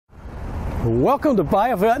Welcome to Buy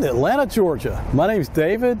a Vet in Atlanta, Georgia. My name's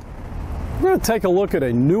David. We're going to take a look at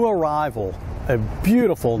a new arrival, a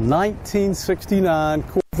beautiful 1969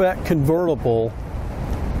 Corvette Convertible,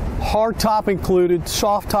 hardtop included,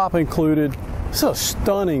 soft top included. It's a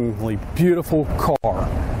stunningly beautiful car,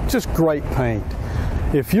 just great paint.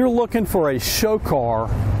 If you're looking for a show car,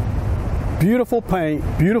 beautiful paint,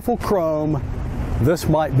 beautiful chrome, this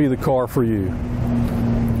might be the car for you.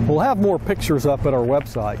 We'll have more pictures up at our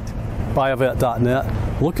website,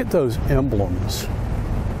 buyavet.net. Look at those emblems.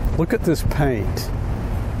 Look at this paint.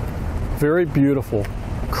 Very beautiful.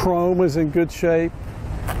 Chrome is in good shape.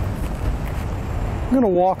 I'm going to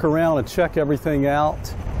walk around and check everything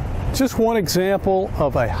out. Just one example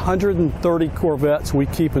of 130 Corvettes we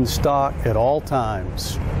keep in stock at all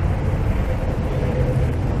times.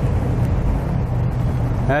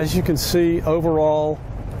 As you can see, overall,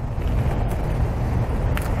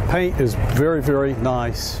 paint is very, very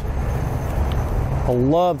nice. I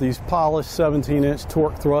love these polished 17-inch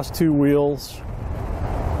Torq thrust 2 wheels.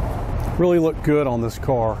 Really look good on this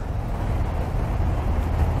car.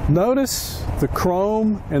 Notice the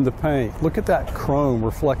chrome and the paint. Look at that chrome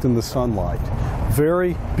reflecting the sunlight.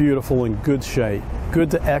 Very beautiful and good shape.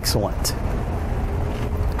 Good to excellent.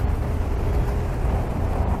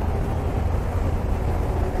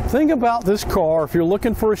 Thing about this car, if you're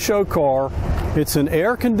looking for a show car, it's an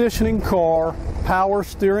air conditioning car, power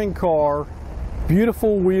steering car,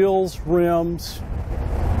 beautiful wheels, rims,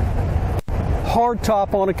 hard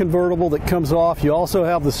top on a convertible that comes off. You also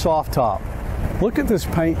have the soft top. Look at this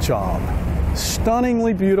paint job.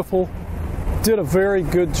 Stunningly beautiful. Did a very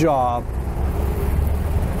good job.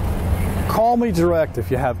 Call me direct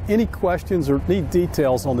if you have any questions or need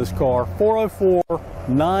details on this car.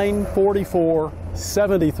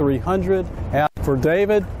 404-944-7300. Ask for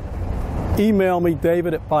David. Email me,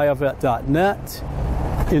 david@buyavet.net.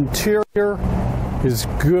 Interior is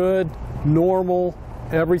good, normal.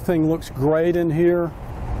 Everything looks great in here.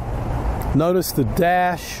 Notice the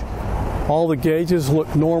dash. All the gauges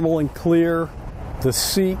look normal and clear. The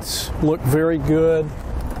seats look very good.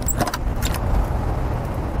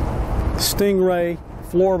 Stingray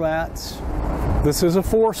floor mats. This is a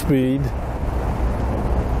 4-speed.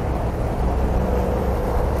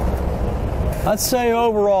 I'd say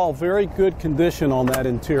overall very good condition on that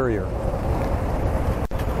interior.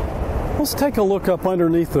 Let's take a look up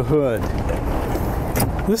underneath the hood.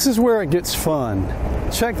 This is where it gets fun.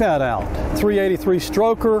 Check that out. 383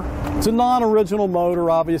 stroker. It's a non-original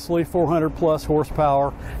motor, obviously, 400 plus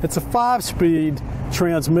horsepower. It's a 5-speed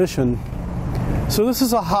transmission. So this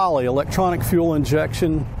is a Holley electronic fuel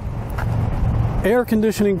injection, air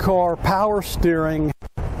conditioning car, power steering,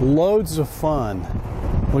 loads of fun.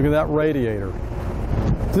 Look at that radiator.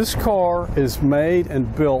 This car is made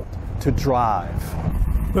and built to drive.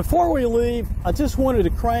 Before we leave, I just wanted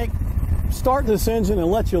to start this engine and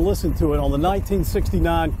let you listen to it on the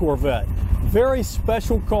 1969 Corvette. Very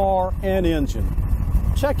special car and engine.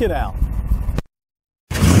 Check it out.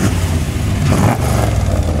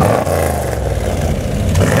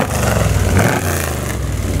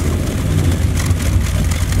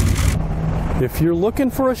 If you're looking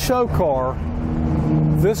for a show car,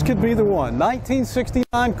 this could be the one.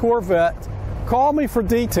 1969 Corvette. Call me for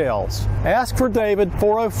details. Ask for David,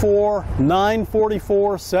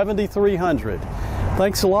 404-944-7300.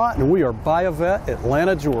 Thanks a lot, and we are Buy a Vet,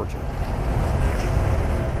 Atlanta, Georgia.